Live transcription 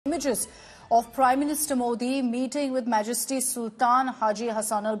images of Prime Minister Modi meeting with Majesty Sultan Haji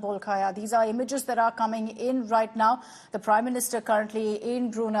Hassan al-Bolkhia. These are images that are coming in right now. The Prime Minister currently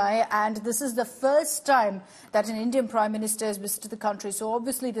in Brunei, and this is the first time that an Indian Prime Minister has visited the country. So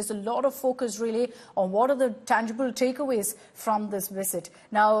obviously there's a lot of focus really on what are the tangible takeaways from this visit.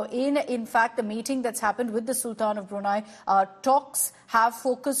 Now, in fact, the meeting that's happened with the Sultan of Brunei, talks have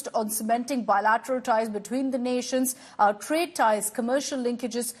focused on cementing bilateral ties between the nations, trade ties, commercial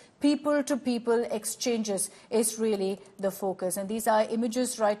linkages, people-to-people exchanges is really the focus. And these are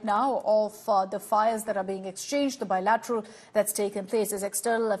images right now of the fires that are being exchanged, the bilateral that's taken place. As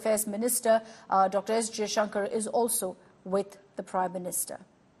External Affairs Minister, Dr. S. Jaishankar is also with the Prime Minister.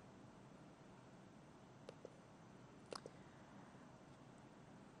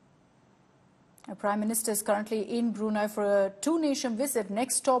 The Prime Minister is currently in Brunei for a two-nation visit.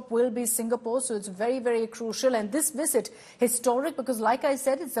 Next stop will be Singapore, so it's very, very crucial. And this visit, historic, because like I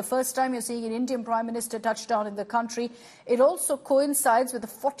said, it's the first time you're seeing an Indian Prime Minister touch down in the country. It also coincides with the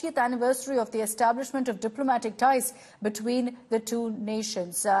 40th anniversary of the establishment of diplomatic ties between the two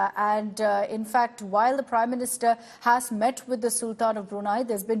nations. In fact, while the Prime Minister has met with the Sultan of Brunei,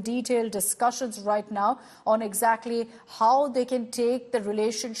 there's been detailed discussions right now on exactly how they can take the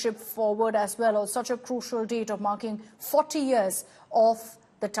relationship forward as well, on such a crucial date of marking 40 years of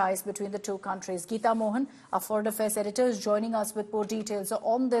the ties between the two countries. Geeta Mohan, our Foreign Affairs editor, is joining us with more details. So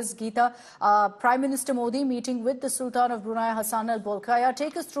on this, Geeta, Prime Minister Modi meeting with the Sultan of Brunei, Hassan al-Bolkhia.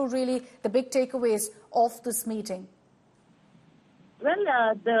 Take us through really the big takeaways of this meeting.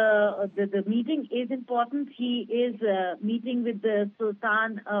 Well, the meeting is important. He is meeting with the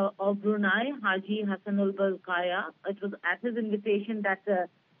Sultan of Brunei, Haji Hassan al-Bolkhia. It was at his invitation that the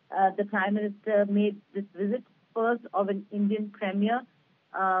Prime Minister made this visit, first of an Indian premier.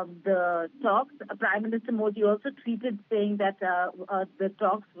 The talks, Prime Minister Modi also tweeted saying that the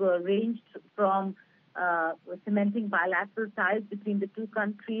talks were ranged from cementing bilateral ties between the two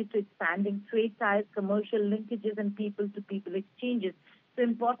countries to expanding trade ties, commercial linkages, and people-to-people exchanges. So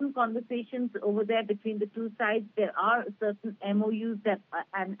important conversations over there between the two sides. There are certain MOUs that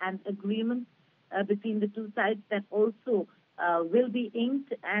and agreements between the two sides that also will be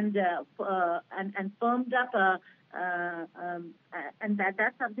inked and firmed up, and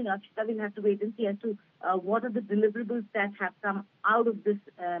that's something Akshita will have to wait and see as to what are the deliverables that have come out of this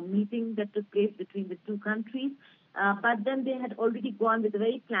meeting that took place between the two countries. But then they had already gone with a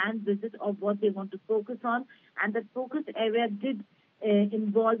very planned visit of what they want to focus on, and that focus area did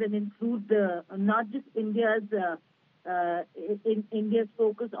involve and include not just India's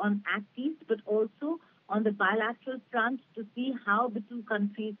focus on Act East, but also on the bilateral front to see how the two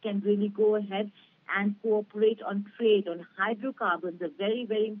countries can really go ahead and cooperate on trade, on hydrocarbons, a very,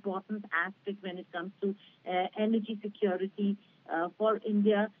 very important aspect when it comes to energy security for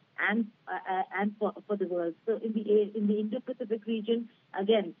India and for the world. So in the Indo-Pacific region,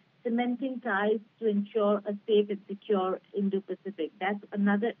 again, cementing ties to ensure a safe and secure Indo-Pacific. That's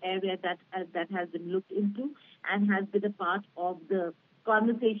another area that has been looked into and has been a part of the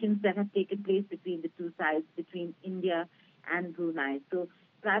conversations that have taken place between the two sides, between India and Brunei. So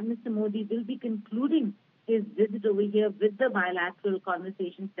Prime Minister Modi will be concluding his visit over here with the bilateral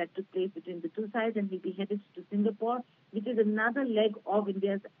conversations that took place between the two sides, and he'll be headed to Singapore, which is another leg of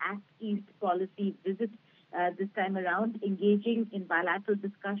India's Act East policy visit this time around, engaging in bilateral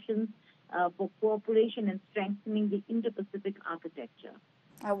discussions for cooperation and strengthening the Indo-Pacific architecture.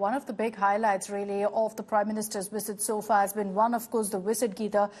 One of the big highlights, really, of the Prime Minister's visit so far has been one, of course, the visit,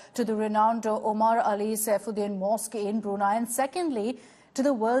 Geeta, to the renowned Omar Ali Saifuddin Mosque in Brunei, and secondly, to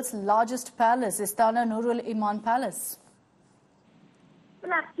the world's largest palace, Istana Nurul Iman Palace.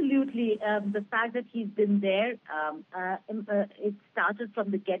 Well, absolutely. The fact that he's been there, it started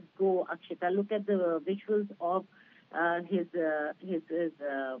from the get-go, Akshita. Look at the visuals of him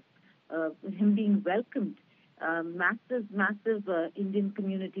being welcomed. Massive Indian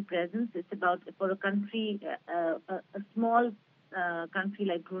community presence. It's about, for a country, a small country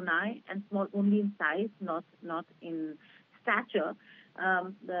like Brunei, and small only in size, not in stature.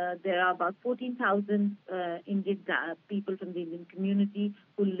 There are about 14,000 Indian people from the Indian community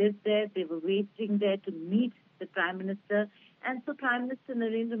who live there. They were waiting there to meet the Prime Minister. And so Prime Minister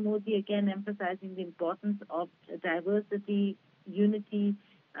Narendra Modi, again, emphasizing the importance of diversity, unity,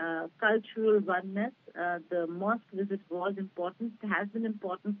 cultural oneness. The mosque visit was important, has been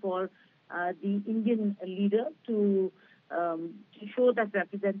important for the Indian leader to show that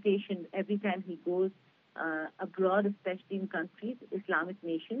representation every time he goes abroad, especially in countries, Islamic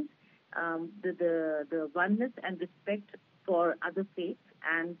nations, the oneness and respect for other faiths.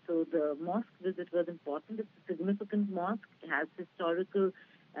 And so the mosque visit was important. It's a significant mosque. It has historical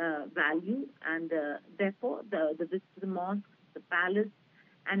value, and therefore the visit to the mosque, the palace,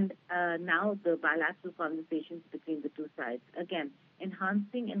 and now the bilateral conversations between the two sides. Again,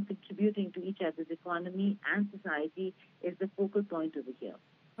 enhancing and contributing to each other's economy and society is the focal point over here.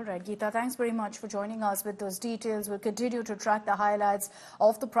 All right, Geeta, thanks very much for joining us with those details. We'll continue to track the highlights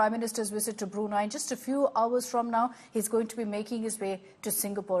of the Prime Minister's visit to Brunei. In just a few hours from now, he's going to be making his way to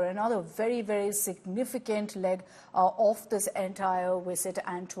Singapore, another very, very significant leg of this entire visit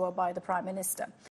and tour by the Prime Minister.